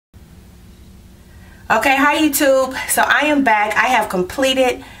Okay, hi YouTube. So I am back. I have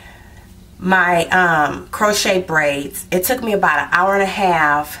completed my crochet braids. It took me about an hour and a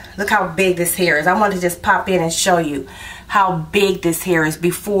half. Look how big this hair is. I wanted to just pop in and show you how big this hair is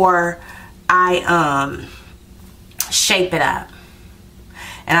before I shape it up.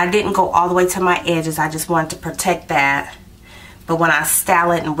 And I didn't go all the way to my edges. I just wanted to protect that. But when I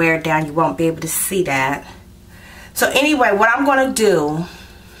style it and wear it down, you won't be able to see that. So anyway, what I'm going to do,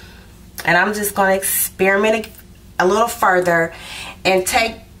 and I'm just going to experiment a little further and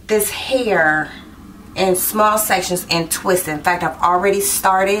take this hair in small sections and twist it. In fact, I've already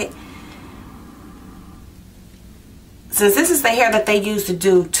started. Since this is the hair that they use to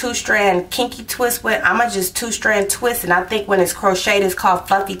do two-strand kinky twist with, I'm going to just two-strand twist. And I think when it's crocheted, it's called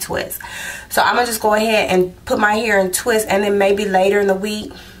fluffy twist. So I'm going to just go ahead and put my hair in twist. And then maybe later in the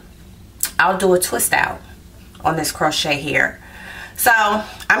week, I'll do a twist out on this crochet hair. So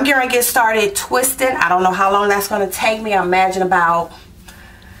I'm going to get started twisting. I don't know how long that's going to take me. I imagine about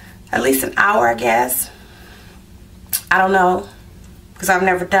at least an hour, I guess. I don't know, because I've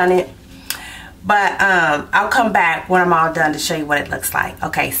never done it. But I'll come back when I'm all done to show you what it looks like.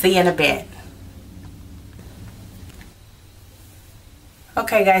 Okay, see you in a bit.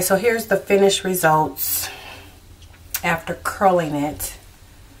 Okay guys, so here's the finished results after curling it.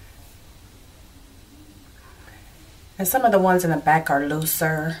 And some of the ones in the back are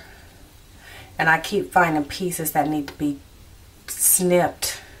looser. And I keep finding pieces that need to be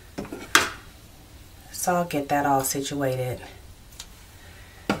snipped. So I'll get that all situated.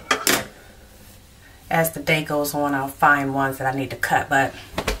 As the day goes on, I'll find ones that I need to cut. But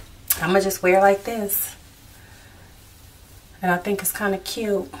I'm going to just wear it like this. And I think it's kind of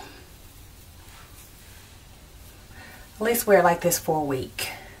cute. At least wear it like this for a week.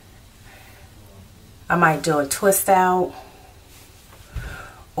 I might do a twist out,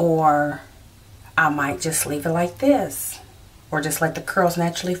 or I might just leave it like this, or just let the curls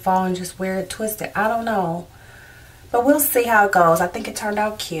naturally fall and just wear it twisted. I don't know, but we'll see how it goes. I think it turned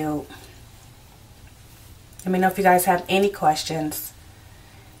out cute. Let me know if you guys have any questions,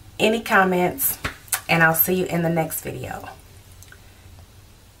 any comments, and I'll see you in the next video.